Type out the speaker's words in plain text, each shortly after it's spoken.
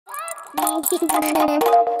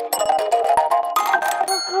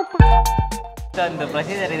ಒಂದು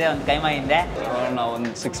ಪ್ರೊಸೀಜರ್ ಇದೆ ಒಂದು ಕೈಮಾ ಹಿಂದೆ ನಾವು ಒಂದು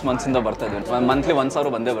 6 ಮಂತ್ಸಿಂದ ಬರ್ತಾ ಇದ್ವಿ. ಮಂತ್ಲಿ 1,000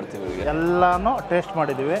 ಬಂದೇ ಬರ್ತೀವಿ. ಎಲ್ಲಾನು ಟೇಸ್ಟ್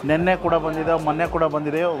ಮಾಡಿದ್ದೀವಿ. ನಿನ್ನೆ ಕೂಡ ಬಂದಿದೆ, ಮೊನ್ನೆ ಕೂಡ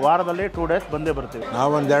ಬಂದಿದೆ. ವಾರದಲ್ಲಿ 2 ಡೇಸ್ ಬಂದೇ ಬರ್ತೀವಿ.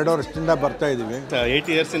 ನಾವು ಒಂದು 2 ವರ್ಷದಿಂದ ಬರ್ತಾ ಇದೀವಿ.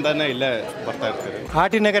 8 ಇಯರ್ಸ್ ಇಂದಾನೆ ಇಲ್ಲೇ ಬರ್ತಾ ಇರ್ತೀವಿ.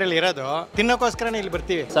 ಆಟಿ ನಗರಲ್ಲಿ ಇರೋದು ತಿನ್ನೋಕ್ಕೋಸ್ಕರನೇ ಇಲ್ಲಿ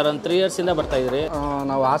ಬರ್ತೀವಿ ಸರ್. ಒಂದು 3 ಇಯರ್ಸ್ ಇಂದ ಬರ್ತಾ ಇದ್ರಿ.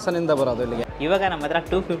 ನಾವು ಹಾಸನಿಂದ ಬರೋದು ಇಲ್ಲಿಗೆ. ಇವಾಗ ನಮ್ಮ ಹತ್ರ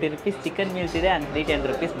 250 rupees ಚಿಕನ್ ಮೀಲ್ಸ್ ಇದೆ and 310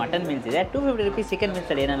 rupees ಮಟನ್ ಮೀಲ್ಸ್ ಇದೆ. 250 rupees ಚಿಕನ್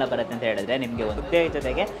ಮೀಲ್ಸ್ ಅಲ್ಲಿ ಏನೆಲ್ಲ ಬರುತ್ತೆ ಅಂತ ಹೇಳಿದ್ರೆ ನಿಮಗೆ ಒಂದು ಮುದ್ದೆ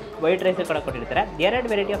ಜೊತೆಗೆ ವೈಟ್ ರೈಸ್ ಕೂಡ ಕೊಟ್ಟಿರ್ತಾರೆ.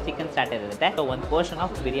 2 ವೆರೈಟಿ ಆಫ್ ಚಿಕನ್ ಸ್ಟಾರ್ಟರ್ ಇರುತ್ತೆ. ಒಂದು ಪೋರ್ಷನ್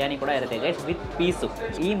ಆಫ್ ಬಿರಿಯಾನಿ ಕೂಡ ಇರುತ್ತೆ ಗೈಸ್ ವಿತ್ ಪೀಸು.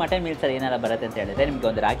 ಈ ಮಟನ್ ಮೀಲ್ಸ್ ಅಲ್ಲಿ ಏನೆಲ್ಲ ಬರುತ್ತೆ ಅಂತ ಹೇಳಿದ್ರೆ ನಿಮಗೆ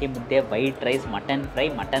ಒಂದು ರಾಗಿ ಮುದ್ದೆ, white rice, mutton fry,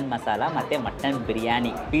 mutton masala ಮತ್ತೆ mutton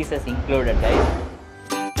biryani pieces included guys.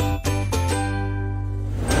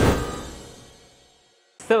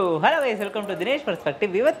 So hello guys, welcome to Dinesh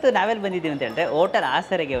perspective. ಇವತ್ತು ನಾವೆಲ್ಲಿ ಬಂದಿದ್ದೀವಿ ಅಂತ ಹೇಳಿದ್ರೆ ಹೋಟೆಲ್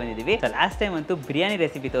ಆಸರೆಗೆ ಬಂದಿದ್ದೀವಿ. ಸೊ ಲಾಸ್ಟ್ ಟೈಮ್ ಅಂತೂ ಬಿರಿಯಾನಿ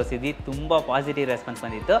ರೆಸಿಪಿ ತೋರಿಸಿದ್ವಿ, ತುಂಬಾ ಪಾಸಿಟಿವ್ ರೆಸ್ಪಾನ್ಸ್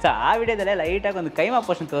ಬಂದಿತ್ತು. ಸೊ ಆ ವಿಡಿಯೋದಲ್ಲೇ ಲೈಟ್ ಆಗಿ ಒಂದು ಕೈಮಾ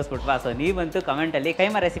ಪೋರ್ಷನ್ ತೋರಿಸ್ಬಿಟ್ವಾ. ಸೊ ನೀವಂತೂ ಕಮೆಂಟ್ ಅಲ್ಲಿ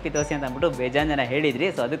ಕೈಮಾ ರೆಸಿಪಿ ತೋರಿಸಿ ಅಂತ ಅಂದ್ಬಿಟ್ಟು ಬೇಜಾನ್ ಜನ ಹೇಳಿದ್ರಿ.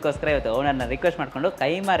 ಸೊ ಅದಕ್ಕೋಸ್ಕರ ಇವತ್ತು ಓನರ್ನ ರಿಕ್ವೆಸ್ಟ್ ಮಾಡ್ಕೊಂಡು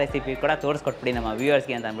ಕೈಮಾ ರೆಸಿಪಿ ಕೂಡ ತೋರಿಸ್ಕೊಟ್ಬಿಡಿ ನಮ್ಮ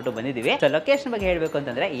ವ್ಯೂವರ್ಸ್ಗೆ ಅಂತ ಅಂದ್ಬಿಟ್ಟು ಬಂದಿದ್ದೀವಿ. ಸೊ ಲೊಕೇಶನ್ ಬಗ್ಗೆ ಹೇಳಬೇಕು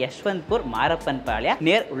ಅಂತಂದ್ರೆ Yeshwantpur, ಮಾರಪ್ಪನಪಾಳ್ಯ,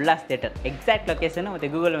 near Ullas theatre. Exact location ಮತ್ತೆ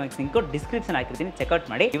ಗೂಗಲ್ ಮ್ಯಾಪ್ಸ್ ಲಿಂಕ್ ಡಿಸ್ಕ್ರಿಪ್ಷನ್ ಹಾಕಿರ್ತೀನಿ, ಚೆಕ್ಔಟ್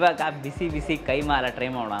ಮಾಡಿ. ಇವಾಗ ಬಿಸಿ ಬಿಸಿ ಕೈಮಾ ಎಲ್ಲ ಟ್ರೈ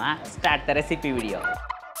ಮಾಡೋಣ. Start the recipe video.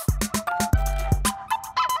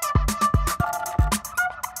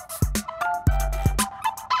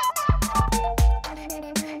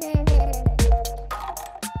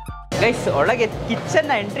 Guys, ಒಳಗೆ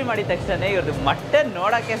ಕಿಚನ್ ಎಂಟ್ರಿ ಮಾಡಿದ ತಕ್ಷಣ ಇವ್ರದ್ದು ಮಟನ್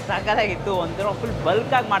ನೋಡಕ್ಕೆ ಸಾಕಾಗಿತ್ತು. ಒಂಥರ ಫುಲ್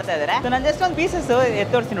ಬಲ್ಕ್ ಆಗಿ ಮಾಡ್ತಾ ಇದಾರೆ. ನಾನು ಜಸ್ಟ್ ಒಂದು ಪೀಸಸ್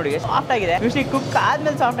ಎತ್ತೋರ್ಸಿ ನೋಡಿ, ಸಾಫ್ಟ್ ಆಗಿದೆ. ಯೂಶಲಿ ಕುಕ್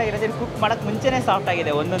ಆದ್ಮೇಲೆ ಸಾಫ್ಟ್ ಆಗಿರುತ್ತೆ, ಕುಕ್ ಮಾಡಕ್ ಮುಂಚೆನೆ ಸಾಫ್ಟ್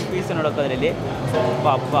ಆಗಿದೆ. ಒಂದೊಂದು ಪೀಸ್ ನೋಡೋಕೋದ್ರಲ್ಲಿ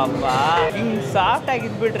ಹಿಂಗ್ ಸಾಫ್ಟ್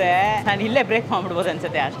ಆಗಿದ್ಬಿಟ್ರೆ ನಾನು ಇಲ್ಲೇ ಬ್ರೇಕ್ ಮಾಡ್ಬಿಡ್ಬೋದು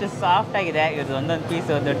ಅನ್ಸುತ್ತೆ, ಅಷ್ಟು ಸಾಫ್ಟ್ ಆಗಿದೆ. ಇವ್ರದ್ದು ಒಂದೊಂದು ಪೀಸ್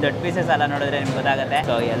ದೊಡ್ಡ ಪೀಸಸ್ ಎಲ್ಲ ನೋಡಿದ್ರೆ ನಿಮ್ಗೆ ಗೊತ್ತಾಗುತ್ತೆ.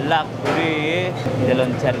 ಸೊ ಎಲ್ಲ ಕುರಿ,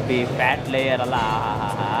 ಇದೆಲ್ಲೊಂದು ಚರ್ಬಿ, ಫ್ಯಾಟ್ ಲೇಯರ್ ಎಲ್ಲ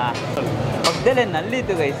ಪಕ್ಕದಲ್ಲೇ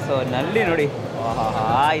ನಲ್ಲಿತ್ತು ಗೈಸ್. ಸೊ ನಲ್ಲಿ ನೋಡಿ,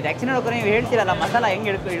 ಇದು ಆಕ್ಚುಲಿ ನೋಡ್ಕೊಂಡು ನೀವು ಹೇಳ್ತೀರಲ್ಲ ಮಸಾಲ ಹೆಂಗೆ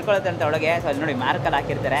ಇಳ್ಕೊಳುತ್ತೆ ಅಂತ ಒಳಗೆ. ಸೊ ಅಲ್ಲಿ ನೋಡಿ ಮಾರ್ಕಲ್ಲಿ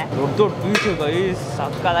ಹಾಕಿರ್ತಾರೆ, ದೊಡ್ಡ ದೊಡ್ಡ ಪೀಸು ಗೈಸ್,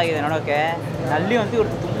 ಸಕ್ಕದಾಗಿದೆ ನೋಡೋಕೆ. ನಲ್ಲಿ ಅಂತೂ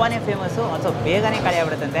ಇವ್ರದ್ದು ತುಂಬಾನೇ ಫೇಮಸ್ಸು. ಒಂದು ಸ್ವಲ್ಪ ಬೇಗನೆ ಖಾಲಿ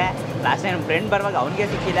ಆಗ್ಬಿಡುತ್ತಂತೆ. ಲಾಸ್ಟ್ ಟೈಮ್ ಫ್ರೆಂಡ್ ಬರುವಾಗ ಅವ್ನಿಗೆ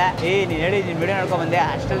ಸಿಕ್ಕಿಲ್ಲ. ನೀನು ಹೇಳಿ ನೀನು ವಿಡಿಯೋ ನೋಡ್ಕೊಂಡು ಬಂದೆ,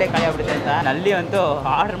 ಅಷ್ಟಲ್ಲೇ ಖಾಲಿ ಆಗ್ಬಿಡುತ್ತೆ ಅಂತ. ನಲ್ಲಿ ಅಂತೂ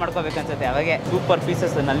ಆರ್ಡರ್ ಮಾಡ್ಕೋಬೇಕನ್ಸುತ್ತೆ. ಅವಾಗೆ ಸೂಪರ್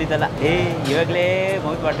ಪೀಸಸ್ ನಲ್ಲಿದಲ್ಲ. ಇವಾಗಲೇ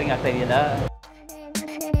ಮೌತ್ ವಾಟರಿಂಗ್ ಆಗ್ತಾ ಇದೆಯಲ್ಲ.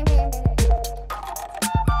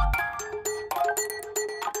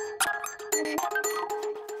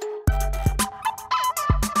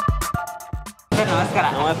 ನಮಸ್ಕಾರ.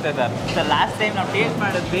 ನಮಸ್ತೆ ಸರ್. ಸರ್ ಲಾಸ್ಟ್ ಟೈಮ್ ನಾವು ಟೇಸ್ಟ್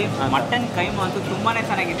ಮಾಡಿದ್ವಿ ಮಟನ್ ಕೈಮಾ ಅಂತೂ ತುಂಬಾನೇ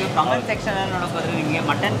ಚೆನ್ನಾಗಿತ್ತು. ಕಮೆಂಟ್ ಸೆಕ್ಷನ್ ಅಲ್ಲಿ ನೋಡೋಕೋದ್ರೆ ನಿಮಗೆ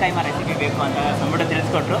ಮಟನ್ ಕೈಮಾ ರೆಸಿಪಿ ಬೇಕು ಅಂತ ಅಂದ್ಬಿಟ್ಟು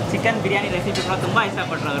ತಿಳಿಸ್ಕೊಟ್ರು. ಚಿಕನ್ ಬಿರಿಯಾನಿ ರೆಸಿಪಿ ಕೂಡ ತುಂಬಾ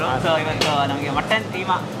ಇಷ್ಟಪಟ್ಟರು ಅವರು. ಸೊ ಇವತ್ತು ನಮಗೆ ಮಟನ್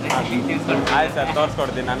ಕೈಮಾ ರೆಸಿಪಿ ತಿಳಿಸ್ಕೊಟ್ರು. ಆಯ್ತು ಸರ್,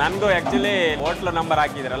 ತೋರಿಸ್ಕೊಡ್ತೀನಿ. ನನಗೂ ಆಕ್ಚುಲಿ ಹೋಟ್ಲ್ ನಂಬರ್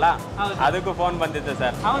ಹಾಕಿದ್ರಲ್ಲ, ಅದಕ್ಕೂ ಫೋನ್ ಬಂದಿತ್ತು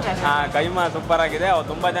ಸರ್. ಹೌದಾ? ಕೈಮಾ ಸೂಪರ್ ಆಗಿದೆ,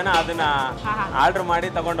 ತುಂಬಾ ಜನ ಅದನ್ನ ಆರ್ಡರ್ ಮಾಡಿ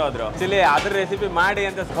ತಗೊಂಡು ಹೋದ್ರು. ಆಕ್ಚುಲಿ ಅದ್ರ ರೆಸಿಪಿ ಮಾಡಿ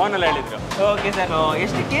ಅಂತ ಫೋನ್ ಅಲ್ಲಿ ಹೇಳಿದ್ರು. ಓಕೆ ಸರ್,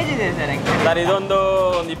 ಎಷ್ಟು ಕೆಜಿ ಇದೆ ಸರ್? ಸರ್ ಇದೊಂದು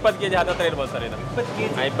 20 kg ಹತ್ರ ಇರ್ಬೋದು ಸರ್. ಇದು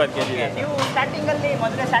 20 kg ಇದೆ. ನೀವು ಸ್ಟಾರ್ಟಿಂಗ್ ಅಲ್ಲಿ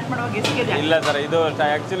ಮೊದಲೇ ಸ್ಟಾರ್ಟ್ ಮಾಡುವಾಗ ಎಷ್ಟು ಕೆಜಿ? ಇಲ್ಲ ಸರ್, ಇದು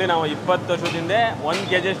ಆಕ್ಚುಲಿ ನಾವು 20 ವರ್ಷದಿಂದ 1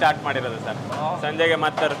 kg ಸ್ಟಾರ್ಟ್ ಮಾಡಿರೋದು ಸರ್. ಸಂಜೆಗೆ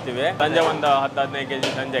ಮತ್ತೆ ತರಿಸ್ತೀವಿ. ಸಂಜೆ ಒಂದು 10-15 kg,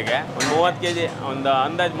 ಸಂಜೆಗೆ ಒಂದು 30 kg, ಒಂದು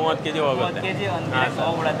ಅಂದಾಜು 30 kg ಹೋಗುತ್ತೆ.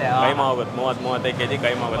 ಕೈಮಾ ಹೋಗುತ್ತೆ, 30-35 kg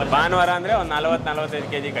ಕೈಮಾ ಹೋಗುತ್ತೆ. ಭಾನುವಾರ ಅಂದ್ರೆ ಒಂದು 40-45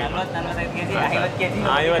 kg ಕೈಮಾ.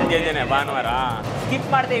 50 kgನೇ ಭಾನುವಾರ. ಸ್ಕಿಪ್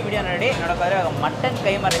ಮಾಡ್ತಾ ಈ ವಿಡಿಯೋ ನೋಡಿ ನೋಡೋಕೆ ಮಟನ್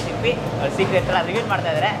ಕೈಮಾ ರೆಸಿಪಿ ಸೀಕ್ರೆಟ್ ಎಲ್ಲ ರಿವೀಲ್ ಮಾಡ್ತಾ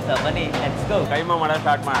ಇದ್ದಾರೆ. ಸೊ ಬನ್ನಿ ಲೆಟ್ಸ್ ಗೋ. ಕೈಮಾ ಮಾಡೋದು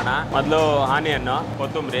ಸ್ಟಾರ್ಟ್ ಮಾಡೋಣ. ಮೊದಲು ಆನಿಯನ್,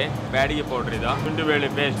 ಕೊತ್ತಂಬರಿ, ಬ್ಯಾಡಿಗೆ ಪೌಡರ್, ಇದು ಶುಂಠಿ ಬೆಳ್ಳುಳ್ಳಿ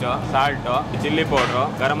paste, salt, chilli powder,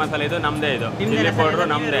 garam masala ಇದು ನಮ್ದೇ, ಇದು ಚಿಲ್ಲಿ ಪೌಡ್ರು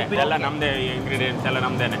ನಮ್ದೇ, ಎಲ್ಲ ನಮ್ದೇ, ಇಂಗ್ರೀಡಿಯೆಂಟ್ಸ್ ಎಲ್ಲ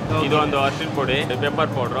ನಮ್ದೇನೆ. ಇದು ಒಂದು ಅರಿಶಿನ ಪುಡಿ,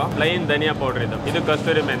 ಪೆಪ್ಪರ್ ಪೌಡ್ರು, ಪ್ಲೈನ್ ಧನಿಯಾ ಪೌಡರ್, ಇದು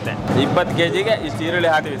ಕಸ್ತೂರಿ ಮೆಂತೆ. 20 kgಗೆ ಇಷ್ಟು ಈರುಳ್ಳಿ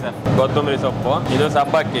ಹಾಕ್ತೀವಿ ಸರ್. ಕೊತ್ತಂಬರಿ ಸೊಪ್ಪು, ಇದು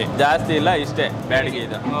ಸಬ್ಬಕ್ಕಿ, ಜಾಸ್ತಿ ಇಲ್ಲ, ಇಷ್ಟೇ ಬ್ಯಾಡಿಗೆ.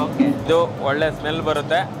 ಇದು ಒಳ್ಳೆ ಸ್ಮೆಲ್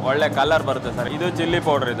ಬರುತ್ತೆ, ಒಳ್ಳೆ ಕಲರ್ ಬರುತ್ತೆ ಸರ್. ಇದು ಚಿಲ್ಲಿ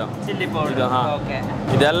ಪೌಡರ್, ಇದು ಇದು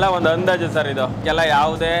ಇದೆಲ್ಲ ಒಂದು ಅಂದಾಜು ಸರ್. ಇದು ಕೆಲ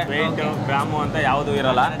ಯಾವುದೇ ವೆಯ್ಟ್ ಗ್ರಾಮು ಅಂತ ಯಾವ್ದು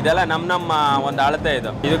ಇರಲ್ಲ. ಇದೆಲ್ಲ ನಮ್ಮ ಒಂದು ಅಳತೆ.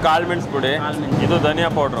 ಇದು ಕಾಳು ಮೆಣಸು ಪುಡಿ, ಇದು ಧನಿಯಾ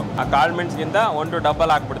ಪೌಡ್ರು. ಆ ಕಾಳು ಮೆಣಸಿಗಿಂತ 1 to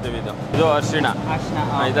ಡಬಲ್ ಹಾಕ್ಬಿಡ್ತೀವಿ. ಇದು ಅರಿಶಿಣ,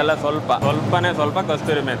 ಇದೆಲ್ಲ ಸ್ವಲ್ಪನೇ ಸ್ವಲ್ಪ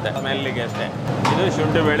ಕಸ್ತೂರಿ ಮೆಂತೆ ಸ್ಮೆಲ್ಲಿಗೆ ಅಷ್ಟೇ. ಇದು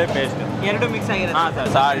ಶುಂಠಿ ಬೆಳ್ಳುಳ್ಳಿ ಪೇಸ್ಟ್, ಎರಡು ಮಿಕ್ಸ್ ಆಗಿದೆ.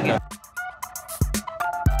 ಸಾಲ್ಟ್,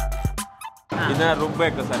 ಇದನ್ನ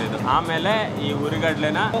ರುಬ್ಬೇಕು ಸರ್. ಇದು ಆಮೇಲೆ ಈ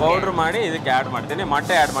ಉರಿಗಡ್ಲೆನ ಪೌಡರ್ ಮಾಡಿ ಇದಕ್ಕೆ ಆಡ್ ಮಾಡ್ತೀನಿ,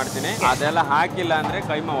 ಮೊಟ್ಟೆ ಆಡ್ ಮಾಡ್ತೀನಿ. ಅದೆಲ್ಲ ಹಾಕಿಲ್ಲ ಅಂದ್ರೆ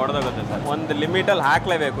ಕೈಮಾ ಒಡೆದೋಗುತ್ತೆ ಸರ್. ಒಂದು ಲಿಮಿಟ್ ಅಲ್ಲಿ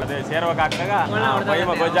ಹಾಕ್ಲೇಬೇಕು. ಅದೇ ಸೇರ್ವಾಗ ಹಾಕಿದಾಗ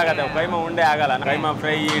ಕೈಮಾ ಗೊಜ್ಜಾಗತ್ತೆ, ಕೈಮಾ ಉಂಡೆ ಆಗಲ್ಲ. ಕೈಮಾ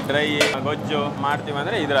ಫ್ರೈ, ಡ್ರೈ, ಗೊಜ್ಜು ಮಾಡ್ತೀವಿ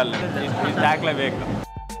ಅಂದ್ರೆ ಇದ್ರಲ್ಲಿ ಇಷ್ಟು ಹಾಕ್ಲೇಬೇಕು.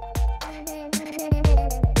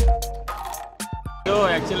 ಇದು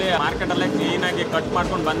ಆಕ್ಚುಲಿ ಮಾರ್ಕೆಟ್ ಅಲ್ಲೇ ಕ್ಲೀನ್ ಆಗಿ ಕಟ್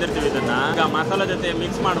ಮಾಡ್ಕೊಂಡು ಬಂದಿರ್ತೀವಿ. ಇದನ್ನ ಈಗ ಮಸಾಲೆ ಜೊತೆ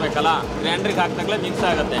ಮಿಕ್ಸ್ ಮಾಡ್ಬೇಕಲ್ಲ, ಗ್ರೈಂಡ್ರಿಗೆ ಹಾಕ್ದಾಗಲೇ ಮಿಕ್ಸ್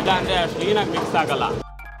ಆಗುತ್ತೆ. ಇಲ್ಲ ಅಂದ್ರೆ ಕ್ಲೀನ್ ಆಗಿ ಮಿಕ್ಸ್ ಆಗಲ್ಲ.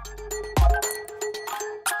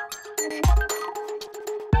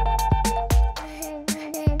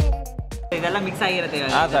 ಇದೆಲ್ಲ ಮಿಕ್ಸ್ ಆಗಿರುತ್ತೆ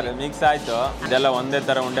ಇವಾಗ. ಹಾ ಸರ್ ಮಿಕ್ಸ್ ಆಯ್ತು. ಇದೆಲ್ಲ ಒಂದೇ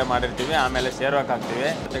ತರ ಉಂಡೆ ಮಾಡಿರ್ತೀವಿ, ಆಮೇಲೆ ಸೇರ್ವಾಕ್ ಹಾಕ್ತಿವಿ.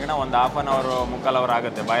 ಜೊತೆಗೆ ಒಂದು 1/2 hour 3/4 hour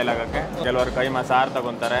ಆಗುತ್ತೆ ಬಾಯ್ಲ್ ಆಗಕ್ಕೆ. ಕೆಲವರು ಕೈಮಾ ಸಾರು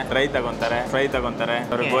ತಗೊಂತಾರೆ, ಡ್ರೈ ತಗೊಂತಾರೆ, ಫ್ರೈ ತಗೊಂತಾರೆ,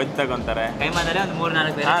 ಗೊಜ್ಜು ತಗೊಂತಾರೆ. ಕೈಮಾದಲ್ಲಿ ಒಂದು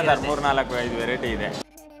 3-4 ಹಾ ಸರ್ 3-4-5 ವೆರೈಟಿ ಇದೆ.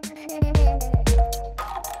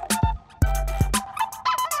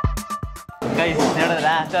 ನೋಡಿದ್ರ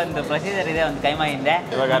ಒಂದು ಪ್ರೊಸೀಜರ್ ಇದೆ ಒಂದು ಕೈಮಾ ಹಿಂದೆ.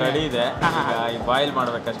 ಇವಾಗ ರೆಡಿ ಇದೆ, ಬಾಯ್ಲ್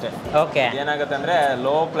ಮಾಡ್ಬೇಕಷ್ಟೇ. ಓಕೆ. ಏನಾಗುತ್ತೆ ಅಂದ್ರೆ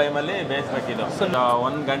ಲೋ ಫ್ಲೇಮ್ ಅಲ್ಲಿ ಬೇಯಿಸ್ಬೇಕಿದು.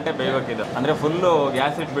 1 ಗಂಟೆ ಬೇಯಬೇಕಿದು. ಅಂದ್ರೆ ಫುಲ್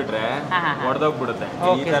ಗ್ಯಾಸ್ ಇಟ್ಬಿಟ್ರೆ ಒಡೆದೋಗ್ಬಿಡುತ್ತೆ.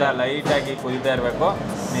 ಈ ತರ ಲೈಟ್ ಆಗಿ ಕುದಿತಾ ಇರ್ಬೇಕು,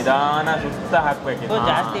 ನಿಧಾನ ಸುತ್ತ ಹಾಕ್ಬೇಕಿದು.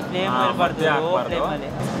 ಜಾಸ್ತಿ ಫ್ಲೇಮ್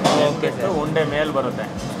ಉಂಡೆ ಮೇಲ್ ಬರುತ್ತೆ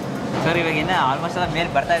ಸರ್. ಇವಾಗ ಇನ್ನ ಆಲ್ಮೋಸ್ಟ್ ಎಲ್ಲ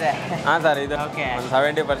ಮೇಲ್ ಬರ್ತಾ ಇದೆ. ಹಾ ಸರ್ ಇದು ಒಂದು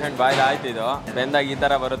 70% ಬಾಯ್ಲ್ ಆಯ್ತು. ಇದು ಬೆಂದಾಗ ಈ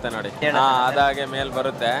ತರ ಬರುತ್ತೆ ನೋಡಿ. ಅದಾಗೆ ಮೇಲ್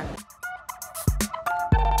ಬರುತ್ತೆ.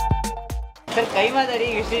 ಸರ್ ಕೈಮಾದಲ್ಲಿ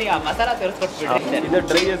ಮಸಾಲಾ ತೋರಿಸ್ಕೊಟ್ಬಿಡ್ರಿ. ಇದು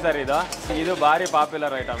ಡ್ರೈ ಸರ್. ಇದು ಭಾರಿ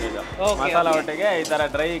ಪಾಪ್ಯುಲರ್ ಐಟಮ್. ಇದು ಮಸಾಲ ಒಟ್ಟಿಗೆ ಈ ತರ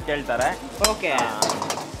ಡ್ರೈ ಕೇಳ್ತಾರೆ. ಓಕೆ.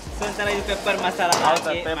 ಸೊ ಒಂಥರ ಇದು ಪೆಪ್ಪರ್ ಮಸಾಲ,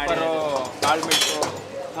 ಪೆಪ್ಪರು, ಕಾಳು ಮೆಣಸು,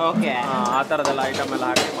 ಓಕೆ, ಆ ಥರದ್ದೆಲ್ಲ ಐಟಮ್ ಎಲ್ಲ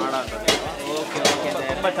ಹಾಕಿ ಮಾಡೋಂಥದ್ದು. ಓಕೆ ಓಕೆ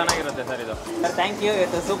ತುಂಬ ಚೆನ್ನಾಗಿರುತ್ತೆ ಸರ್ ಇದು. Sir thank you.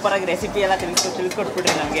 ಇವತ್ತು ಸೂಪರ್ ಆಗಿ ರೆಸಿಪಿ ಎಲ್ಲ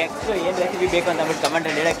ತಿಳಿಸ್ಕೊಟ್ಬಿಟ್ರಿ ನಮಗೆ. ಸೊ ಏನು ರೆಸಿಪಿ ಬೇಕು ಅಂತ ಅಂದ್ಬಿಟ್ಟು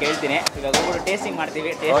ಕಮೆಂಟಲ್ಲಿ ಹೇಳಕ್ಕೆ ಕೇಳ್ತೀನಿ. ಇವಾಗ ಹೋಗ್ಬಿಟ್ಟು ಟೇಸ್ಟಿಂಗ್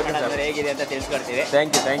ಮಾಡ್ತೀವಿ. ಟೇಸ್ಟ್ ಮಾಡೋದ್ರೆ ಹೇಗಿದೆ ಅಂತ ತಿಳಿಸ್ಕೊಡ್ತೀವಿ.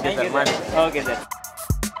 ಥ್ಯಾಂಕ್ ಯು ಸರ್, ಮಾಡಿ. Okay sir.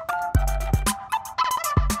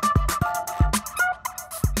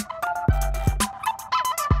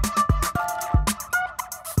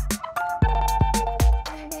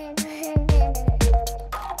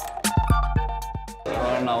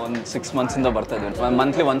 ನಾವು ಒಂದು 6 months ಬರ್ತಾ ಇದ್ದೀವಿ.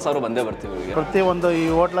 ಮಂತ್ಲಿ 1,000 ಬಂದೇ ಬರ್ತೀವಿ. ಪ್ರತಿಯೊಂದು ಈ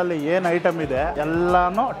ಹೋಟ್ಲಲ್ಲಿ ಏನು ಐಟಮ್ ಇದೆ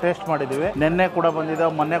ಎಲ್ಲಾನು ಟೇಸ್ಟ್ ಮಾಡಿದ್ದೀವಿ. ನಿನ್ನೆ ಕೂಡ ಬಂದಿದೆ,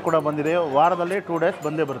 ಮೊನ್ನೆ ಕೂಡ ಬಂದಿದೆ. ವಾರದಲ್ಲಿ 2 days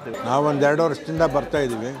ಬಂದೇ ಬರ್ತೀವಿ. ನಾವು ಒಂದು 2 ವರ್ಷದಿಂದ ಬರ್ತಾ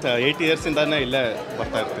ಇದ್ದೀವಿ. 8 years ಇಂದಾನೆ ಇಲ್ಲೇ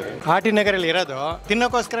ಬರ್ತಾ ಇರ್ತೀವಿ. ಆಟಿ ನಗರಲ್ಲಿ ಇರೋದು,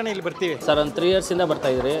 ತಿನ್ನೋಕ್ಕೋಸ್ಕರನೇ ಇಲ್ಲಿ ಬರ್ತೀವಿ ಸರ್. ಒಂದು 3 years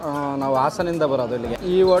ಬರ್ತಾ ಇದ್ರಿ. ನಾವು ಹಾಸನಿಂದ ಬರೋದು ಇಲ್ಲಿಗೆ.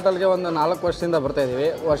 ಈ ಹೋಟೆಲ್ಗೆ ಒಂದು 4 ವರ್ಷದಿಂದ ಬರ್ತಾ ಇದೀವಿ.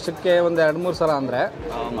 ವರ್ಷಕ್ಕೆ ಒಂದು 2-3 ಸಲ ಅಂದರೆ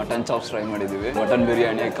ಮಟನ್ ಚಾಪ್ಸ್ ಟ್ರೈ ಮಾಡಿದ್ದೀವಿ, ಮಟನ್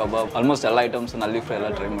ಬಿರಿಯಾನಿ, ಕಬಾಬ್, ಆಲ್ಮೋಸ್ಟ್ ಎಲ್ಲ ಐಟಮ್ಸ್, ನಲ್ಲಿ ಫ್ರೈ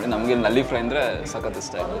ಎಲ್ಲ ಟ್ರೈ ಮಾಡಿ. ನಮಗೆ ನಲ್ಲಿ ಫ್ರೈ ಅಂದರೆ ಸಖತ್ ಇಷ್ಟ.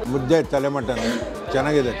 ಮುದ್ದೆ, ತಲೆ ಮಟನ್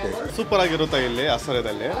ಚೆನ್ನಾಗಿದೆ. ಸೂಪರ್ ಆಗಿರುತ್ತೆ ಇಲ್ಲಿ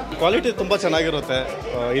ಆಸರೆದಲ್ಲಿ. ಕ್ವಾಲಿಟಿ ತುಂಬ ಚೆನ್ನಾಗಿರುತ್ತೆ.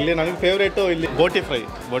 ಇಲ್ಲಿ ನನಗೆ ಫೇವ್ರೇಟು ಇಲ್ಲಿ ಬೋಟಿ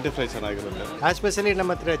ಫ್ರೈ ಚೆನ್ನಾಗಿರುತ್ತೆ. ಎಸ್ಪೆಷಲಿ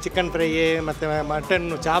ನಮ್ಮ ಹತ್ರ ಚಿಕನ್ ಫ್ರೈ ಮತ್ತು ಮಟನ್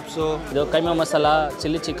ಚಾಪ್ಸು, ಇದು ಕೈಮಾ ಮಸಾಲ,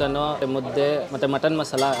 ಚಿಲ್ಲಿ ಚಿಕನ್ನು, ಮುದ್ದೆ ಮತ್ತು ಮಟನ್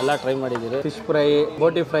ಮಸಾಲ ಎಲ್ಲ ಟ್ರೈ ಮಾಡಿದ್ದೀವಿ. ಫಿಶ್ ಫ್ರೈ,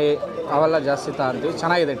 ಬೋಟಿ ಫ್ರೈ ಅವೆಲ್ಲ ಜಾಸ್ತಿ ತಗೊಂತೀವಿ.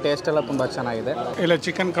 ಚೆನ್ನಾಗಿದೆ, ಟೇಸ್ಟ್ ಎಲ್ಲ ತುಂಬ ಚೆನ್ನಾಗಿದೆ. ಇಲ್ಲ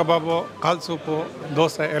ಚಿಕನ್ ಕಬಾಬು, ಕಾಲ್ ಸೂಪು,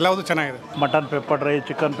 ದೋಸೆ ಎಲ್ಲವೂ ಚೆನ್ನಾಗಿದೆ. Mutton pepper dry,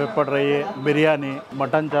 chicken pepper dry, biryani,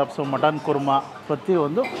 mutton chops, mutton Kurma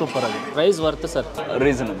ಪ್ರತಿಯೊಂದು ಸೂಪರ್ ಆಗಿದೆ. ಪ್ರೈಸ್ ವರ್ತ್ ಸರ್,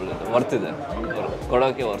 ರೀಸನಬಲ್ ಇದೆ, ವರ್ತಿದೆ,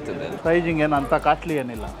 ಕೊಡೋಕ್ಕೆ ವರ್ತಿದೆ. ಪ್ರೈಸಿಂಗ್ ಏನು ಅಂತ ಕಾಸ್ಟ್ಲಿ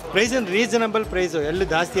ಏನಿಲ್ಲ. ಪ್ರೈಸ್ ರೀಸನಬಲ್ ಪ್ರೈಸು, ಎಲ್ಲೂ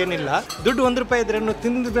ಜಾಸ್ತಿ ಏನಿಲ್ಲ. ದುಡ್ಡು 1 ರೂಪಾಯಿ ಇದ್ರೆ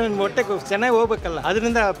ತಿಂದು ಹೊಟ್ಟೆ ಚೆನ್ನಾಗಿ ಹೋಗ್ಬೇಕಲ್ಲ,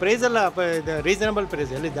 ಅದರಿಂದ ಪ್ರೈಸ್ ಎಲ್ಲ ರೀಸನಬಲ್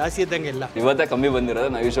ಪ್ರೈಸ್, ಎಲ್ಲಿ ಜಾಸ್ತಿ ಇದ್ದಂಗೆ ಇಲ್ಲ. ಇವತ್ತೇ ಕಮ್ಮಿ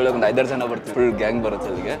ಬಂದಿರೋದು. ನಾವು ಯೂಶ್ವಲಿ ಒಂದು 5-6 ಜನ ಬರ್ತೀವಿ. ಫುಲ್ ಗ್ಯಾಂಗ್ ಬರುತ್ತೆ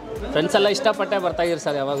ಅಲ್ಲಿಗೆ. ಫ್ರೆಂಡ್ಸ್ ಎಲ್ಲ ಇಷ್ಟಪಟ್ಟೆ ಬರ್ತಾ ಇದ್ದೀರಿ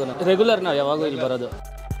ಸರ್. ಯಾವಾಗೂ ರೆಗ್ಯುಲರ್ ನಾವು ಯಾವಾಗೂ ಇಲ್ಲಿ ಬರೋದು.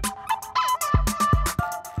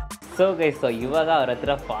 ಸೊ ಗೈಸ್, ಸೊ ಇವಾಗ ಅವ್ರ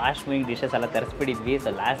ಹತ್ರ ಫಾಸ್ಟ್ ಮೂವಿಂಗ್ ಡಿಶಸ್ ಎಲ್ಲ ತರಿಸ್ಬಿಟ್ಟಿದ್ವಿ. ಸೊ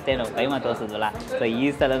ಲಾಸ್ಟ್ ಟೈಮ್ ನಾವು ಕೈಮಾ ತೋರಿಸಿದ್ವಲ್ಲ, ಸೊ ಈ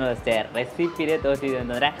ಸಲನೂ ಅಷ್ಟೇ ರೆಸಿಪಿನೇ ತೋರಿಸಿದ್ವಿ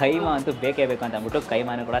ಅಂತಂದರೆ ಕೈಮಾ ಅಂತೂ ಬೇಕೇ ಬೇಕು ಅಂತ ಅಂದ್ಬಿಟ್ಟು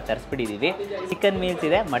ಕೈಮಾನು ಕೂಡ ತರಿಸ್ಬಿಟ್ಟಿದ್ದೀವಿ. ಚಿಕನ್ ಮೀಲ್ಸ್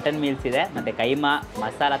ಇದೆ, ಮಟನ್ ಮೀಲ್ಸ್ ಇದೆ, ಮತ್ತು ಕೈಮಾ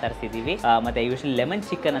ಮಸಾಲ ತರಿಸಿದ್ದೀವಿ. ಮತ್ತು ಯೂಶ್ವಲಿ ಲೆಮನ್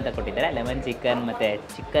ಚಿಕನ್ ಅಂತ ಕೊಟ್ಟಿದ್ದಾರೆ. ಲೆಮನ್ ಚಿಕನ್ ಮತ್ತು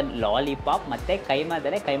ಚಿಕನ್ ಲಾಲಿಪಾಪ್ ಮತ್ತು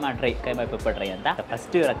ಕೈಮಾದಲ್ಲೇ keema dry, keema pepper dry ಅಂತ.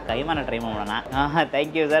 ಫಸ್ಟ್ ಇವರ ಕೈಮಾನ ಟ್ರೈ ಮಾಡೋಣ.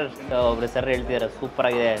 Thank you sir. ಸೊ ಒಬ್ರು ಸರ್ ಹೇಳ್ತಿದ್ದಾರೆ ಸೂಪರ್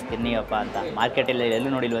ಆಗಿದೆ ತಿನ್ನಿಯಪ್ಪ ಅಂತ. ಮಾರ್ಕೆಟಲ್ಲಿ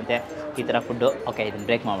ಎಲ್ಲೂ ನೋಡಿಲ್ವಂತೆ ಈ ಥರ ಫುಡ್ಡು. ಓಕೆ, ಇದನ್ನು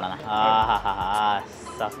ಬ್ರೇಕ್ ಮಾಡೋಣ.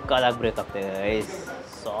 ಸಕ್ಕದಾಗಿ ಬ್ರೇಕ್ ಆಗ್ತಾಯಿದೆ,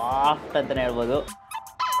 ಸಾಫ್ಟ್ ಅಂತಲೇ ಹೇಳ್ಬೋದು.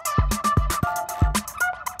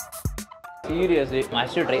 Seriously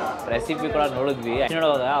must try. ರೆಸಿಪಿ ಕೂಡ ನೋಡಿದ್ವಿ.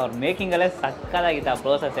 ನೋಡುವಾಗ ಅವ್ರ ಮೇಕಿಂಗಲ್ಲೇ ಸಕ್ಕದಾಗಿತ್ತು ಆ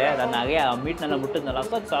ಪ್ರೋಸೆಸ್ಸೇ. ನಾನು ಹಾಗೆ ಆ ಮೀಟ್ನೆಲ್ಲ ಮುಟ್ಟಿದ್ನಲ್ಲ,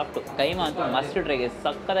 ಸ್ವಲ್ಪ ಸಾಫ್ಟು. ಕೈಮಾ ಅಂತೂ ಮಸ್ಟ್ ಟ್ರೈಗೆ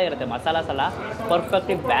ಸಕ್ಕದಾಗಿರುತ್ತೆ. ಮಸಾಲಾಸ್ ಎಲ್ಲ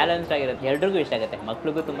ಪರ್ಫೆಕ್ಟ್ಲಿ ಬ್ಯಾಲೆನ್ಸ್ಡ್ ಆಗಿರುತ್ತೆ. ಎಲ್ರಿಗೂ ಇಷ್ಟ ಆಗುತ್ತೆ,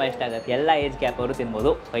 ಮಕ್ಳಿಗೂ ತುಂಬ ಇಷ್ಟ ಆಗುತ್ತೆ. ಎಲ್ಲ ಏಜ್ ಗ್ಯಾಪ್ ಅವರು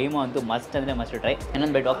ತಿನ್ಬೋದು. ಕೈಮಾ ಅಂತೂ ಮಸ್ಟ್ ಅಂದರೆ ಮಸ್ಟ್ ಟ್ರೈ.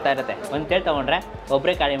 ಇನ್ನೊಂದು ಬೆಡ್ ಹೋಗ್ತಾ ಇರುತ್ತೆ. ಒಂದು ತೇಳು ತೊಗೊಂಡ್ರೆ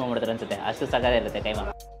ಒಬ್ಬರೇ ಖಾಲಿ ಮಾಡ್ಬಿಡ್ತಾರೆ ಅನ್ಸುತ್ತೆ, ಅಷ್ಟು ಸಕ್ಕದೇ ಇರುತ್ತೆ ಕೈಮಾ.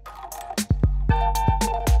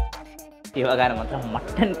 ಇವಾಗ ನಮ್ಮ ಹತ್ರ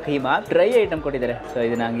ಮಟನ್ ಕೈಮಾ ಡ್ರೈ ಐಟಮ್ ಕೊಟ್ಟಿದ್ದಾರೆ. ಸೊ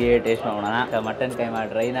ಇದನ್ನ ಹಂಗೆ ಟೇಸ್ಟ್ ಮಾಡೋಣ. ಮಟನ್ ಕೈಮಾ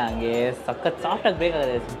ಡ್ರೈನ ಹಂಗೆ ಸಖತ್ ಸಾಫ್ಟಾಗಿ ಬ್ರೇಕ್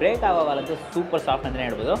ಆಗುತ್ತೆ. ಬ್ರೇಕ್ ಆಗೋವಾಗಂತೂ ಸೂಪರ್ ಸಾಫ್ಟ್ ಅಂತಲೇ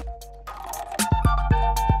ಹೇಳ್ಬೋದು.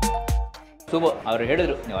 ಸೂಪರ್. ಅವ್ರು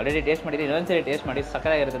ಹೇಳಿದ್ರು ನೀವು ಆಲ್ರೆಡಿ ಟೇಸ್ಟ್ ಮಾಡಿದ್ರಿ, ಇನ್ನೊಂದ್ಸರಿ ಟೇಸ್ಟ್ ಮಾಡಿ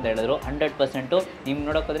ಸಕ್ಕತ್ತಾಗಿರುತ್ತೆ ಅಂತ ಹೇಳಿದ್ರು. 100% ನಿಮ್ಗೆ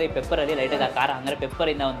ನೋಡೋಕೋದ್ರೆ ಈ ಪೆಪ್ಪರಲ್ಲಿ ಲೈಟಾಗಿ ಆ ಖಾರ, ಹಂಗಾರೆ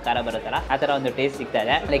ಪೆಪ್ಪರಿಂದ ಒಂದು ಖಾರ ಬರುತ್ತಲ್ಲ, ಆ ಥರ ಒಂದು ಟೇಸ್ಟ್ ಸಿಗ್ತಾ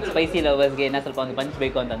ಇದೆ. ಲೈಕ್ ಸ್ಪೈಸಿ ಲವರ್ಸ್ಗೆ ಇನ್ನೂ ಸ್ವಲ್ಪ ಒಂದು ಪಂಚ್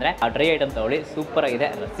ಬೇಕು ಅಂತಂದರೆ ಆ ಡ್ರೈ ಐಟಮ್ ತೊಗೊಳ್ಳಿ. ಸೂಪರ್ ಆಗಿದೆ.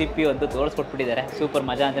 ರೆಸಿಪಿ ಅಂತೂ ತೋರಿಸ್ಕೊಟ್ಬಿಟ್ಟಿದ್ದಾರೆ. ಸೂಪರ್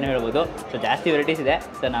ಮಜಾ ಅಂತಲೇ ಹೇಳ್ಬೋದು. ಸೊ ಜಾಸ್ತಿ ವೆರೈಟೀಸ್ ಇದೆ.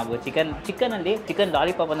 ಸೊ ನಾವು ಚಿಕನಲ್ಲಿ ಚಿಕನ್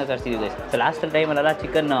ಲಾಲಿಪಾಪ್ ಅಂತ ತರಿಸಿದ್ದೀವಿ. ಸೊ ಲಾಸ್ಟ್ ಟೈಮಲ್ಲೆಲ್ಲ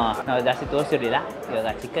ಚಿಕನ್ ನಾವು ಜಾಸ್ತಿ ತೋರಿಸಿರಲಿಲ್ಲ.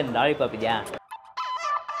 ಇವಾಗ ಚಿಕನ್ ಲಾಲಿಪಾಪ್ ಇದೆಯಾ,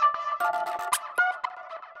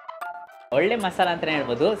 ಒಳ್ಳೆ ಮಸಾಲ ಅಂತಲೇ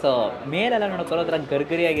ಹೇಳ್ಬೋದು. ಸೊ ಮೇಲೆಲ್ಲ ನೋಡೋಕೆ ಒಂಥರ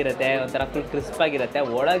ಗರ್ಗರಿಯಾಗಿರುತ್ತೆ, ಒಂಥರ ಫುಲ್ ಕ್ರಿಸ್ಪ್ ಆಗಿರುತ್ತೆ,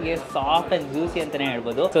 ಒಳಗೆ ಸಾಫ್ಟ್ ಆ್ಯಂಡ್ ಜ್ಯೂಸಿ ಅಂತಲೇ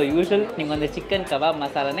ಹೇಳ್ಬೋದು. ಸೊ ಯೂಶ್ವಲ್ ನಿಮ್ಗೊಂದು ಚಿಕನ್ ಕಬಾಬ್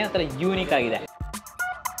ಮಸಾಲನೇ ಒಂಥರ ಯೂನಿಕ್ ಆಗಿದೆ.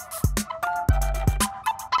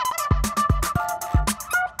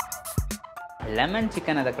 ಲೆಮನ್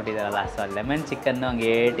ಚಿಕನ್ ಅದ ಕೊಟ್ಟಿದ್ದಾರಲ್ಲ, ಸೊ ಲೆಮನ್ ಚಿಕನ್ನು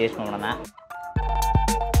ಹಂಗೆ ಟೇಸ್ಟ್ ಮಾಡೋಣ.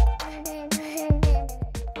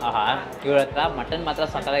 ಆಹಾ, ಇವ್ರ ಹತ್ರ ಮಟನ್ ಮಾತ್ರ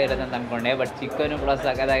ಸಕ್ಕತ್ತಾಗಿರುತ್ತೆ ಅಂತ ಅನ್ಕೊಂಡೆ, ಬಟ್ ಚಿಕನ್ ಕೂಡ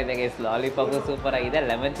ಸಕ್ಕತ್ತಾಗಿದೆ ಗೈಸ್. ಲಾಲಿಪಾಪು ಸೂಪರ್ ಆಗಿದೆ,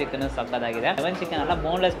 ಲೆಮನ್ ಚಿಕನ್ ಸಕ್ಕತ್ತಾಗಿದೆ. ಲೆಮನ್ ಚಿಕನ್ ಎಲ್ಲ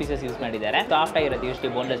ಬೋನ್ಲೆಸ್ ಪೀಸಸ್ ಯೂಸ್ ಮಾಡಿದ್ದಾರೆ, ಸಾಫ್ಟ್ ಆಗಿರುತ್ತೆ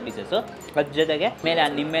ಯೂಸ್ಲಿ ಬೋನ್ಲೆಸ್ ಪೀಸಸ್. ಅದ್ರ ಜೊತೆಗೆ ಮೇಲೆ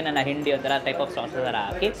ನಿಂಬೆನ ಹಿಂಡಿ ಒಂಥರ ಟೈಪ್ ಆಫ್ ಸಾಸ್ ತರ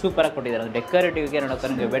ಹಾಕಿ ಸೂಪರ್ ಆಗಿ ಕೊಟ್ಟಿದ್ದಾರೆ. ಡೆಕೋರೇಟಿವ್ಗೆ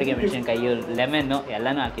ನೋಡೋಕೆ ಬೆಳಗ್ಗೆ ಮೆಣಸಿನಕಾಯಿ, ಲೆಮನ್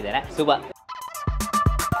ಎಲ್ಲಾನು ಹಾಕಿದ್ದಾರೆ. ಸೂಪರ್.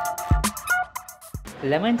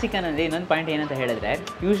 ಲೆಮನ್ ಚಿಕನಲ್ಲಿ ಇನ್ನೊಂದು ಪಾಯಿಂಟ್ ಏನಂತ ಹೇಳಿದ್ರೆ,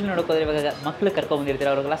 ಯೂಶ್ವಲಿ ನೋಡೋಕೋದ್ರೆ ಇವಾಗ ಮಕ್ಳು ಕರ್ಕೊಂಡ್ಬಂದಿರ್ತಾರೆ,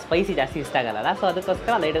 ಅವ್ರಿಗೆಲ್ಲ ಸ್ಪೈಸಿ ಜಾಸ್ತಿ ಇಷ್ಟ ಆಗಲ್ಲ. ಸೊ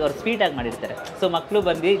ಅದಕ್ಕೋಸ್ಕರ ಲೈಟಾಗಿ ಅವ್ರು ಸ್ವೀಟಾಗಿ ಮಾಡಿರ್ತಾರೆ. ಸೊ ಮಕ್ಕಳು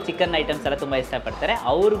ಬಂದು ಚಿಕನ್ ಐಟಮ್ಸ್ ಎಲ್ಲ ತುಂಬ ಇಷ್ಟಪಡ್ತಾರೆ,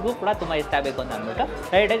 ಅವ್ರಿಗೂ ಕೂಡ ತುಂಬ ಇಷ್ಟ ಆಗಬೇಕು ಅಂತ ಅಂದ್ಬಿಟ್ಟು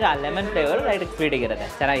ಲೈಟಾಗಿ ಆ ಲೆಮನ್ ಫ್ಲೇವರ್ ಲೈಟಾಗಿ ಸ್ವೀಟಿಗಿರುತ್ತೆ,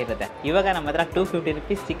 ಚೆನ್ನಾಗಿರುತ್ತೆ. ಇವಾಗ ನಮ್ಮ ಹತ್ರ 250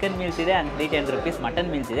 rupees ಚಿಕನ್ ಮೀಲ್ಸ್ ಇದೆ ಆ್ಯಂಡ್ 310 rupees ಮಟನ್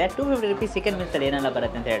ಮೀಲ್ಸ್ ಇದೆ. 250 rupees ಚಿಕನ್ ಮೀಲ್ಸಲ್ಲಿ ಏನೆಲ್ಲ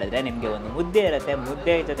ಬರುತ್ತೆ ಅಂತ ಹೇಳಿದ್ರೆ, ನಿಮಗೆ ಒಂದು ಮುದ್ದೆ ಇರುತ್ತೆ,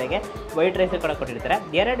 ಮುದ್ದೆ ಜೊತೆಗೆ ವೈಟ್ ರೈಸ್ ಕೂಡ ಕೊಟ್ಟಿರ್ತಾರೆ.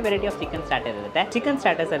 2 ವೆರೈಟಿ ಆಫ್ ಚಿಕನ್ ಸ್ಟಾರ್ಟರ್ ಇರುತ್ತೆ. ಚಿಕನ್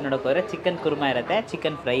ಸ್ಟಾರ್ಟರ್ಸ್ ಅಲ್ಲಿ ನೋಡೋಕೋದ್ರೆ ಚಿಕನ್ ಕುರ್ಮಾ ಇರುತ್ತೆ,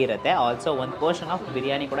 ಚಿಕನ್ ಫ್ರೈ ಇರುತ್ತೆ, ಆಲ್ಸೋ ಒಂದು ಪೋರ್ಷನ್ ಆಫ್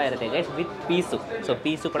ಬಿರಿಯಾನಿ ಕೂಡ ಇರುತ್ತೆ guys with piece. So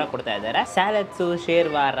piece ಕೂಡ ಕೊಡ್ತಾ ಇದ್ದಾರೆ. ಸ್ಯಾಲಡ್ಸು,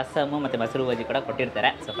 ಶೇರ್ವಾ, ರಸಮು ಮತ್ತೆ ಮೊಸರು ಬಜ್ಜಿ ಕೂಡ ಕೊಟ್ಟಿರ್ತಾರೆ.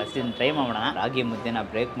 ಸೊ ಫಸ್ಟ್ ಇದನ್ನ ಟ್ರೈ ಮಾಡೋಣ. ರಾಗಿ ಮುದ್ದೆನ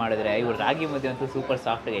ಬ್ರೇಕ್ ಮಾಡಿದ್ರೆ ಇವ್ರು ರಾಗಿ ಮುದ್ದೆ ಅಂತೂ ಸೂಪರ್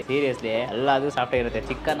ಸಾಫ್ಟ್ ಆಗಿದೆ, ಸೀರಿಯಸ್ಲಿ ಎಲ್ಲದು ಸಾಫ್ಟ್ ಆಗಿರುತ್ತೆ.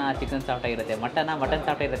 ಚಿಕನ್ ಸಾಫ್ಟ್ ಆಗಿರುತ್ತೆ, ಮಟನ್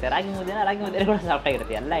ಸಾಫ್ಟ್ ಆಗಿರುತ್ತೆ, ರಾಗಿ ಮುದ್ದೆ ಕೂಡ ಸಾಫ್ಟ್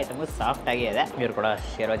ಆಗಿರುತ್ತೆ. ಎಲ್ಲ ಐಟಮು ಸಾಫ್ಟ್ ಆಗಿ ಇದೆ. ಇವ್ರು ಕೂಡ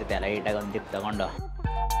ಶೇರ್ವಾ ಜೊತೆ ಲೈಟಾಗಿ ಒಂದು ಡಿಪ್ ತಗೊಂಡು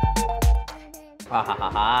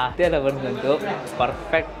ಮುದ್ದೆ ಲವರ್ಸ್ಗಂತೂ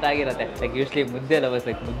ಪರ್ಫೆಕ್ಟ್ ಆಗಿರುತ್ತೆ. ಲೈಕ್ ಯೂಶ್ಲಿ ಮುದ್ದೆ ಲವರ್ಸ್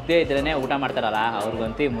ಲೈಕ್ ಮುದ್ದೆ ಇದ್ರೇ ಊಟ ಮಾಡ್ತಾರಲ್ಲ,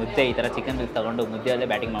 ಅವ್ರಿಗಂತೂ ಮುದ್ದೆ ಈ ಥರ ಚಿಕನ್ ಮೀಲ್ಸ್ ತಗೊಂಡು ಮುದ್ದೆಯಲ್ಲೇ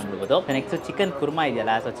ಬ್ಯಾಟಿಂಗ್ ಮಾಡ್ಬಿಡ್ಬೋದು. ನೆಕ್ಸ್ಟ್ ಚಿಕನ್ ಕುರ್ಮಾ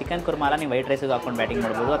ಇದೆಯಲ್ಲ, ಸೊ ಚಿಕನ್ ಕುರ್ಮಾ ಎಲ್ಲ ನೀವು ವೈಟ್ ರೈಸ್ಗೂ ಹಾಕೊಂಡು ಬ್ಯಾಟಿಂಗ್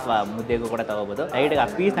ಮಾಡ್ಬೋದು ಅಥವಾ ಮುದ್ದೆಗೂ ಕೂಡ ತಗೋಬೋದು. ಲೈಟ್ಗೆ ಆ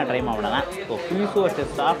ಪೀಸ್ನ ಟ್ರೈ ಮಾಡೋಣ. ಸೊ ಪೀಸು ಅಷ್ಟೇ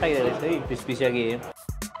ಸಾಫ್ಟ್ ಆಗಿದೆ, ಪೀಸ್ ಪೀಸಾಗಿ.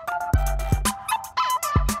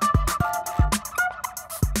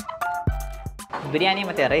 ಬಿರಿಯಾನಿ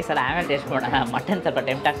ಮತ್ತು ರೈಸ್ ಎಲ್ಲ ಆಮೇಲೆ ಟೇಸ್ಟ್ ಮಾಡೋಣ. ಮಟನ್ ಸ್ವಲ್ಪ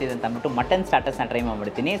ಟೆಂಪ್ಟ್ ಆಗ್ತಿದೆ ಅಂತ ಅಂದ್ಬಿಟ್ಟು ಮಟನ್ ಸ್ಟಾರ್ಟರ್ಸ್ನ ಟ್ರೈ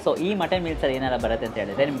ಮಾಡ್ಬಿಡ್ತೀನಿ. ಸೊ ಈ ಮಟನ್ ಮೀಲ್ಸಲ್ಲಿ ಏನೆಲ್ಲ ಬರುತ್ತೆ ಅಂತ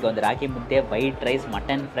ಹೇಳಿದ್ರೆ, ನಿಮಗೆ ಒಂದು ರಾಗಿ ಮುದ್ದೆ, white rice,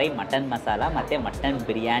 mutton fry, mutton masala ಮತ್ತು mutton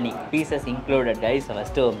biryani pieces included guys.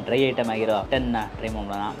 First dry item ಆಗಿರೋ ಮಟನ್ನ ಟ್ರೈ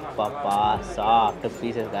ಮಾಡೋಣ. ಪಾಪ soft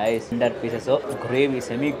pieces guys, tender pieces, gravy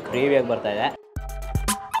semi ಗ್ರೇವಿಯಾಗಿ ಬರ್ತಾ ಇದೆ.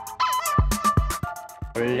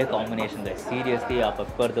 ಒಳ್ಳೆ ಕಾಂಬಿನೇಷನ್ ಗೈಸ್, ಸೀರಿಯಸ್ಲಿ ಆ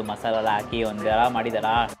ಪೆಪ್ಪರ್ದು ಮಸಾಲ ಎಲ್ಲ ಹಾಕಿ ಒಂದೆಲ್ಲ ಮಾಡಿದಾರ.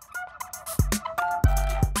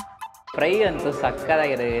 ಫ್ರೈ ಅಂತೂ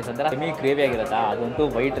ಸಕ್ಕತ್ತಾಗಿರುತ್ತೆ, ಒಂಥರ ಸೆಮಿ ಗ್ರೇವಿ ಆಗಿರುತ್ತೆ. ಅದಂತೂ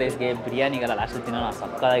ವೈಟ್ ರೈಸ್ಗೆ, ಬಿರಿಯಾನಿಗೆಲ್ಲ ಲಾಸ್ಟ್ ತಿನ್ನೋ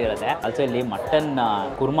ಸಕ್ಕತ್ತಾಗಿರುತ್ತೆ. ಆಲ್ಸೋ ಇಲ್ಲಿ ಮಟನ್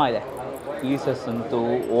ಕುರ್ಮಾ ಇದೆ, ಪೀಸಸ್ ಅಂತೂ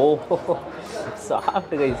ಓಹೋ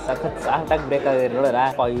ಸಾಫ್ಟ್ ಗೈಸ್, ಸಖತ್ ಸಾಫ್ಟಾಗಿ ಬೇಕಾಗಿದೆ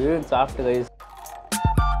ನೋಡೋಣ. ಏನು ಸಾಫ್ಟ್ ಗೈಸ್,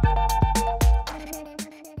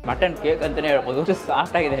 ಮಟನ್ ಕೇಕ್ ಅಂತಲೇ ಹೇಳ್ಬೋದು.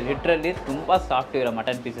 ಸಾಫ್ಟ್ ಆಗಿದೆ, ಲಿಟ್ರಲಿ ತುಂಬ ಸಾಫ್ಟ್ ಇರೋ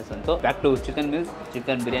ಮಟನ್ ಪೀಸಸ್ ಅಂತೂ. Back to chicken meals,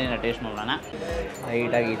 chicken ಬಿರಿಯಾನಿನ taste ಮಾಡೋಣ.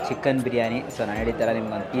 ಲೈಟಾಗಿ ಚಿಕನ್ ಬಿರಿಯಾನಿ. ಸೊ ನಾನು ಹೇಳಿದ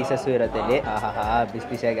ನಿಮ್ಗೊಂದು ಪೀಸಸ್ಸು ಇರುತ್ತೆ ಇಲ್ಲಿ. ಬಿಸಿ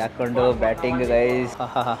ಬಿಸಿಯಾಗಿ ಹಾಕ್ಕೊಂಡು ಬ್ಯಾಟಿಂಗ್ ಗೈಸ್.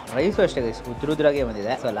 ರೈಸು ಅಷ್ಟೇ ಗೈಸ್, ಉದ್ರುದ್ರಾಗೆ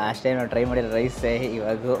ಬಂದಿದೆ. ಸೊ ಲಾಸ್ಟ್ ಟೈಮ್ ನಾವು ಟ್ರೈ ಮಾಡಿರೋ ರೈಸೇ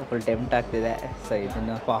ಇವಾಗ ಫುಲ್ ಟೆಂಪ್ಟ್ ಆಗ್ತಿದೆ. ಸೊ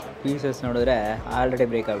ಇದನ್ನು ಪೀಸಸ್ ನೋಡಿದ್ರೆ ಆಲ್ರೆಡಿ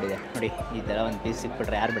ಬ್ರೇಕ್ ಆಗ್ಬಿಟ್ಟಿದೆ ನೋಡಿ. ಈ ಥರ ಒಂದು ಪೀಸ್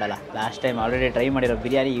ಸಿಕ್ಬಿಟ್ರೆ ಯಾರು ಬಿಡಲ್ಲ. ಲಾಸ್ಟ್ ಟೈಮ್ ಆಲ್ರೆಡಿ ಟ್ರೈ ಮಾಡಿರೋ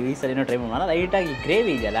ಬಿರಿಯಾನಿ ಈ ಸಲಿನೂ ಟ್ರೈ ಮಾಡೋಣ. ಲೈಟಾಗಿ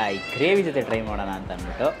ಗ್ರೇವಿ ಇದೆಯಲ್ಲ, ಈ ಗ್ರೇವಿ ಜೊತೆ ಟ್ರೈ ಮಾಡೋಣ ಅಂತ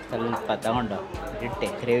ಅಂದ್ಬಿಟ್ಟು ಸ್ವಲ್ಪ ತಗೊಂಡು ಇಟ್ಟೆ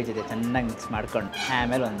ಗ್ರೇವಿ ಜೊತೆ ಚೆನ್ನಾಗಿ ಮಿಕ್ಸ್ ಮಾಡ್ಕೊಂಡು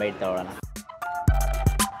ಆಮೇಲೆ ಒಂದು ಬೈಟ್ ತಗೊಳ್ಳೋಣ.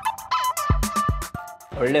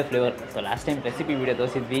 ಒಳ್ಳೆ flavour. So last time recipe video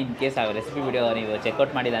ತೋರಿಸಿದ್ವಿ. In case ಆ ರೆಸಿಪಿ ವೀಡಿಯೋ ನೀವು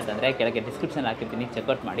ಚೆಕ್ಔಟ್ ಮಾಡಿಲ್ಲ ಅಂತಂದರೆ ಕೆಳಗೆ ಡಿಸ್ಕ್ರಿಪ್ಷನ್ ಹಾಕಿರ್ತೀನಿ,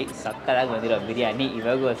 ಚೆಕ್ಔಟ್ ಮಾಡಿ. ಸಕ್ಕತ್ತಾಗಿ ಬಂದಿರೋ ಬಿರಿಯಾನಿ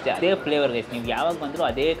ಇವಾಗೂ ಅಷ್ಟೇ ಅದೇ ಫ್ಲೇವರ್ ಗೈಸ್. ನೀವು ಯಾವಾಗ ಬಂದರೂ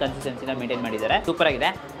ಅದೇ ಕನ್ಸಿಸ್ಟೆನ್ಸಿನ ಮೇಂಟೈನ್ ಮಾಡಿದ್ದಾರೆ, ಸೂಪರ್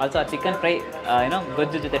ಆಗಿದೆ. ಆಲ್ಸೋ ಆ ಚಿಕನ್ ಫ್ರೈ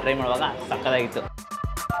ಗೊಜ್ಜು ಜೊತೆ ಟ್ರೈ ಮಾಡುವಾಗ ಸಕ್ಕತ್ತಾಗಿತ್ತು.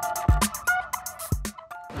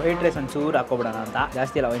 ವೈಟ್ ರೈಸ್ ಒಂಚೂರು ಹಾಕೋಬಿಡೋಣ ಅಂತ,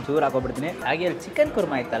 ಜಾಸ್ತಿ ಇಲ್ಲ ಒಂಚೂರು ಹಾಕೋಬಿಡ್ತೀನಿ. ಹಾಗೆ ಅಲ್ಲಿ ಚಿಕನ್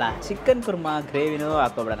ಕುರ್ಮಾ ಇತ್ತಲ್ಲ, chicken Kurma ಗ್ರೇವಿನೂ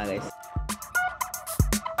ಹಾಕೋಬಿಡೋಣ guys.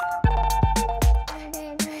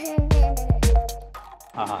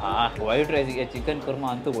 White ರೈಸ್ಗೆ chicken Kurma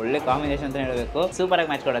ಅಂತೂ ಒಳ್ಳೆ ಕಾಂಬಿನೇಷನ್ ಅಂತ ಹೇಳಬೇಕು. ಸೂಪರಾಗಿ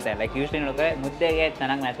ಮ್ಯಾಚ್ ಕೊಡುತ್ತೆ. ಲೈಕ್ ಯೂಶ್ವಲಿ ನೋಡಿದ್ರೆ ಮುದ್ದೆಗೆ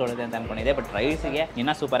ಚೆನ್ನಾಗಿ ಮ್ಯಾಚ್ ಕೊಡುತ್ತೆ ಅಂತ ಅನ್ಕೊಂಡಿದ್ದೆ, ಬಟ್ ರೈಸ್ಗೆ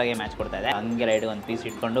ಇನ್ನೂ ಸೂಪರಾಗಿ ಮ್ಯಾಚ್ ಕೊಡ್ತಾ ಇದೆ. ಹಂಗೆ ಲೈಟ್ ಒಂದು ಪೀಸ್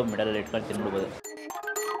ಇಟ್ಕೊಂಡು ಮಿಡಲ್ ಇಟ್ಕೊಂಡು ತಿನ್ಬಿಡ್ಬೋದು.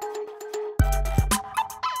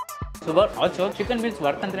 Super. Also chicken meals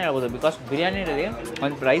worth ಅಂತಲೇ ಹೇಳ್ಬೋದು, ಬಿಕಾಸ್ ಬಿರಿಯಾನಿಯಲ್ಲಿ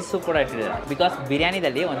ಒಂದು ಪ್ರೈಸು ಕೂಡ ಇಟ್ಟಿದ್ದಾರೆ. ಬಿಕಾಸ್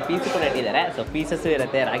ಬಿರಿಯಾನಿದಲ್ಲಿ ಒಂದು ಪೀಸು ಕೂಡ ಇಟ್ಟಿದ್ದಾರೆ. ಸೊ ಪೀಸಸ್ಸು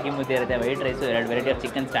ಇರುತ್ತೆ, ರಾಗಿ ಮುದ್ದೆ ಇರುತ್ತೆ, white rice, 2 variety of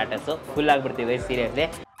chicken starters. Full ಆಗಿಬಿಡ್ತೀವಿ seriously.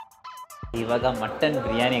 ಇವಾಗ ಮಟನ್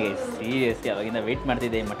ಬಿರಿಯಾನಿ ಗೈಸ್, ಸೀರಿಯಸ್ಲಿ ಅವಾಗಿಂದ ವೆಯ್ಟ್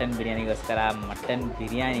ಮಾಡ್ತಿದ್ದೆ ಮಟನ್ ಬಿರಿಯಾನಿಗೋಸ್ಕರ. ಮಟನ್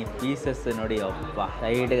ಬಿರಿಯಾನಿ ಪೀಸಸ್ ನೋಡಿ, ಒಬ್ಬ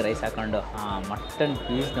ಸೈಡ್ಗೆ ರೈಸ್ ಹಾಕೊಂಡು ಮಟನ್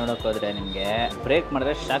ಪೀಸ್ ನೋಡೋಕೆ ಹೋದರೆ ನಿಮಗೆ ಬ್ರೇಕ್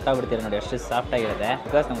ಮಾಡಿದ್ರೆ ಶಾಕ್ ಆಗ್ಬಿಡ್ತೀರ ನೋಡಿ, ಅಷ್ಟು ಸಾಫ್ಟ್ ಆಗಿರುತ್ತೆ.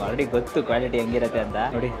 ಬಿಕಾಸ್ ನಮ್ಗೆ ಆಲ್ರೆಡಿ ಗೊತ್ತು ಕ್ವಾಲಿಟಿ ಹೆಂಗಿರುತ್ತೆ ಅಂತ.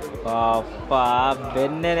 ನೋಡಿ ಪಾಪ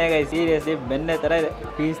ಬೆನ್ನೆನೇ ಗೈಸ್, ಸೀರಿಯಸ್ಲಿ ಬೆನ್ನೆ ಥರ ಇದೆ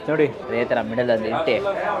ಪೀಸ್ ನೋಡಿ. ಅದೇ ಥರ ಮಿಡಲ್ ಒಂದು ಇಟ್ಟೆ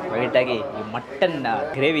ವೈಟಾಗಿ ಈ ಮಟನ್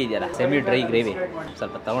ಗ್ರೇವಿ ಇದೆಯಲ್ಲ, ಸೆಮಿ ಡ್ರೈ ಗ್ರೇವಿ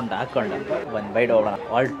ಸ್ವಲ್ಪ ತಗೊಂಡು ಹಾಕ್ಕೊಂಡು ಒಂದು ಬೈಟ್ ಹೋಗೋಣ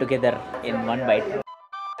all together in one byte.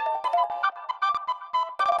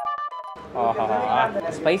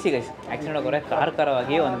 Spicy guys, actually ನೋಡೋಕೆ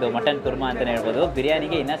ಖಾರವಾಗಿ ಒಂದು ಮಟನ್ ಕುರ್ಮಾ ಅಂತಲೇ ಹೇಳ್ಬೋದು.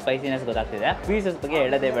 ಬಿರಿಯಾನಿಗೆ ಇನ್ನೂ ಸ್ಪೈಸಿನೆಸ್ ಗೊತ್ತಾಗ್ತಿದೆ. ಪೀಸಸ್ ಬಗ್ಗೆ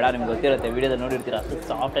ಹೇಳೋದೇ ಬೇಡ, ನಿಮ್ಗೆ ಗೊತ್ತಿರುತ್ತೆ, ವೀಡಿಯೋದಲ್ಲಿ ನೋಡಿರ್ತೀರ, ಅಷ್ಟು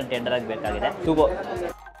ಸಾಫ್ಟ್ ಆ್ಯಂಡ್ ಟೆಂಡರ್ ಆಗಿ ಬೇಕಾಗಿದೆ. ಸೂಪರ್.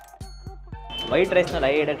 ವೈಟ್ ರೈಸ್ನ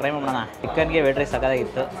ಲೈಟಾಗಿ ಟ್ರೈ ಮಾಡೋಣ. ಚಿಕನ್ಗೆ ವೈಟ್ ರೈಸ್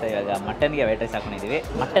ಸಾಕಾಗಿತ್ತು. ಸೊ ಇವಾಗ ಮಟನ್ಗೆ ವೈಟ್ ರೈಸ್ ಹಾಕೊಂಡಿದ್ದೀವಿ.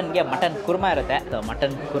 ಮಟನ್ಗೆ ಮಟನ್ ಕುರ್ಮಾ ಇರುತ್ತೆ, ಸೊ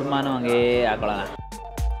ಮಟನ್ ಕುರ್ಮಾನು ಹಂಗೆ ಹಾಕೊಳ್ಳೋಣ.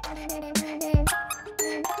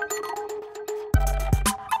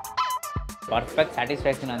 ಪರ್ಫೆಕ್ಟ್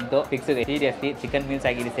ಸ್ಯಾಟಿಸ್ಫ್ಯಾಕ್ಷನ್ ಅಂತೂ ಫಿಕ್ಸ್. ಸೀರಿಯಸ್ಲಿ ಚಿಕನ್ ಮೀಲ್ಸ್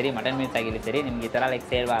ಆಗಿರಲಿ ಸರಿ, ಮಟನ್ ಮೀಲ್ಸ್ ಆಗಿರಲಿ ಸರಿ, ನಿಮ್ಗೆ ಈ ಥರ ಲೈಕ್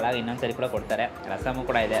ಸೇಲ್ವಾಲ ಇನ್ನೊಂದ್ಸರಿ ಕೂಡ ಕೊಡ್ತಾರೆ. ರಸಮು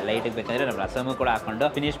ಕೂಡ ಇದೆ, ಲೈಟಿಗೆ ಬೇಕಂದ್ರೆ ನಾವು ರಸಮು ಕೂಡ ಹಾಕೊಂಡು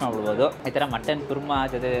ಫಿನಿಶ್ ಮಾಡ್ಬಿಡ್ಬೋದು. ಈ ಥರ ಮಟನ್ ಕುರ್ಮಾ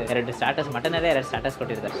ಜೊತೆ 2 ಸ್ಟಾರ್ಟರ್ಸ್, ಮಟನಲ್ಲೇ 2 ಸ್ಟಾರ್ಟರ್ಸ್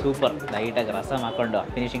ಕೊಟ್ಟಿರ್ತಾರೆ. ಸೂಪರ್. ಲೈಟಾಗಿ ರಸಮ್ ಹಾಕೊಂಡು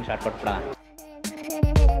ಫಿನಿಶಿಂಗ್ ಶಾಟ್ ಕೊಟ್ಬಿಡೋಣ.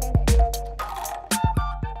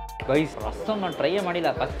 ಗೈಸ್ ರಸಮ್ ನಾನು ಟ್ರೈ ಮಾಡಿಲ್ಲ,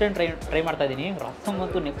 ಫಸ್ಟ್ ಟೈಮ್ ಟ್ರೈ ಮಾಡ್ತಾ ಇದ್ದೀನಿ. ರಸಮ್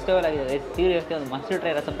ಅಂತೂ ನೆಕ್ಸ್ಟ್ ಲೆವೆಲ್ ಆಗಿದೆ. ಸೀರಿಯಸ್ಲಿ ಒಂದು ಮಸ್ಟ್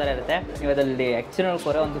ಟ್ರೈ ರಸಮ್ ಥರ ಇರುತ್ತೆ. ನೀವು ಅದರಲ್ಲಿ ಎಕ್ಸ್ಟರ್ನಲ್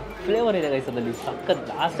ಕೊರೆ ಒಂದು ಫ್ಲೇವರ್ ಇದೆ ಗೈಸ್ ಅದರಲ್ಲಿ, ಸಖತ್.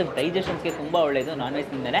 ಲಾಸ್ಟ್ ಡೈಜೆಷನ್ಸ್ಗೆ ತುಂಬ ಒಳ್ಳೆಯದು ನಾನ್ ವೆಜ್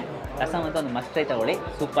ತಿಂದರೆ. ರಸಮ್ ಅಂತ ಒಂದು ಮಸ್ಟ್ ಟ್ರೈ ತಗೊಳ್ಳಿ,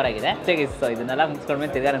 ಸೂಪರ್ ಆಗಿದೆ. ಗೈಸ್ ಇದನ್ನೆಲ್ಲ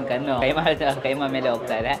ಮುಗಿಸ್ಕೊಂಡ್ಮೇಲೆ ತಿರ್ಗಾ ನನ್ನ ಕಣ್ಣು ಕೈಮಾ ಮೇಲೆ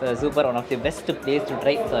ಹೋಗ್ತಾ ಇದೆ. Super, one of the best place to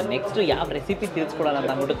try. So next ಯಾವ ರೆಸಿಪಿ ತಿಳಿಸ್ಕೊಡೋಣ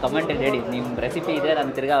ಅಂತ ಅಂದ್ಬಿಟ್ಟು ಕಮೆಂಟಲ್ಲಿ ಹೇಳಿ. ನಿಮ್ಮ ರೆಸಿಪಿ ಇದೆ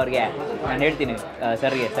ನಾನು ತಿರ್ಗಾ ಅವ್ರಿಗೆ ನಾನು ಹೇಳ್ತೀನಿ,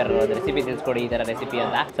 ಸರ್ ಒಂದು ರೆಸಿಪಿ ತಿಳಿಸ್ಕೊಡಿ ಈ ಥರ ರೆಸಿಪಿ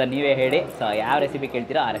ಅಂತ. ಸೊ ನೀವೇ ಹೇಳಿ. ಸೊ ಯಾವ ರೆಸಿಪಿ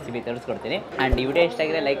ಕೇಳ್ತೀರೋ ಆ ರೆಸಿಪಿ ತಿಳಿಸ್ಕೊಡ್ತೀನಿ. ಆ್ಯಂಡ್ ಈ ವಿಡಿಯೋ ಇಷ್ಟ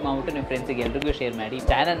ಆಗಿದೆ ಲೈಕ್ ಮಾಡಿಬಿಟ್ಟು ನಿಮ್ಮ ಫ್ರೆಂಡ್ಸಿಗೆ ಎಲ್ರಿಗೂ ಶೇರ್ ಮಾಡಿ.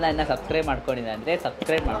 ಚಾನಲ್ನ ಸಬ್ಸ್ಕ್ರೈಬ್ ಮಾಡ್ಕೊಂಡಿದ್ದೆ ಅಂದರೆ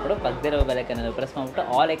ಸಬ್ಸ್ಕ್ರೈಬ್ ಮಾಡಿಬಿಟ್ಟು ಪಕ್ಕದಿರೋ ಬೆಲ್ ಐಕಾನ್ ಪ್ರೆಸ್ ಮಾಡಿಬಿಟ್ಟು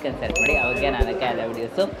ಆಲ್ ಐಕಾನ್ ಸೆಲೆಕ್ಟ್ ಮಾಡಿ. ಅವಾಗ ನಾನಕ್ಕೆ ಎಲ್ಲ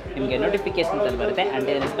ವಿಡಿಯೋಸು ನಿಮಗೆ ನೋಟಿಫಿಕೇಶನ್ ಬರುತ್ತೆ.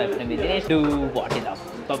 And Dinesh, do what is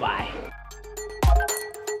up. Bye.